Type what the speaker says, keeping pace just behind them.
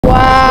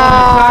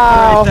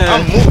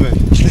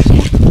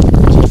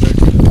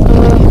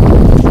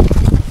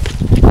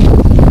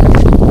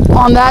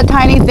on that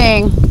tiny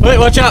thing. Wait,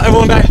 watch out,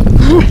 everyone back.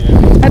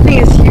 That thing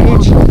is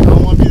huge. I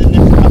don't want to be the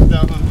next cut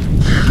down on.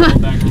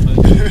 Back a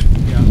little bit.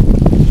 Yeah.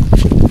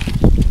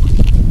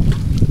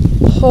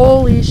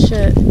 Holy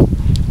shit.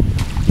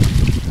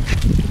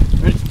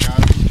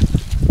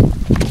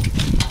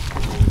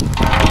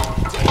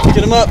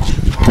 Get him up.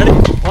 Ready?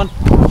 1,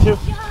 2,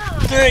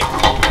 3.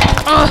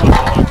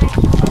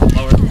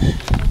 Lower.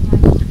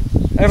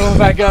 Everyone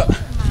back up.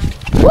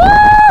 Woo!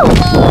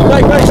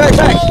 Back.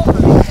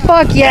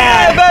 Fuck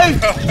yeah.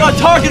 Babe! That's what I'm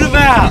talking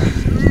about!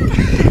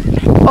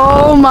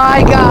 Oh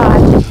my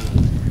god.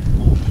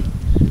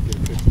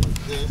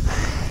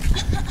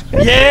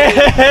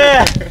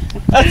 Yeah!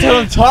 That's what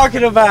I'm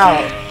talking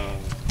about!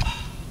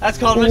 That's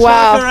called a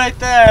Wow. right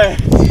there!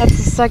 That's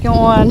the second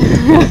one.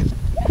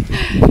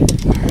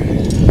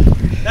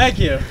 Thank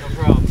you. No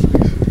problem.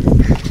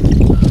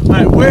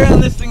 Alright, where on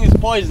this thing is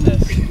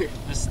poisonous?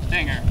 The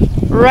stinger.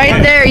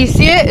 Right there, you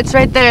see it? It's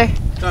right there.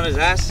 It's on his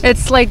ass?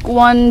 It's like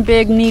one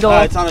big needle.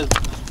 It's on his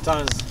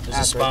There's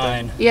a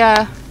spine. Right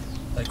yeah.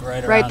 Like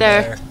right Right around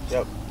there.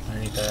 Yep.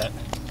 Underneath that.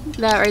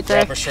 That right there.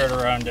 Wrap a shirt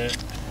around it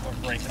or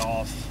break it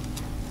off.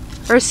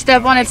 Or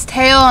step on its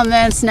tail and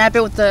then snap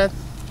it with the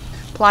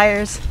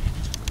pliers.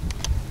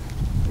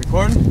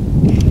 Recording?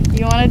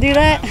 You want to do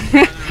that?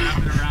 Wrap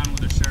it around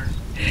with a shirt.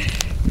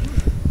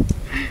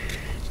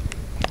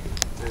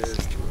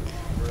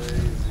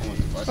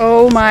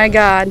 Oh my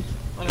god.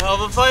 One hell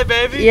of a fight,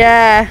 baby!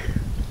 Yeah.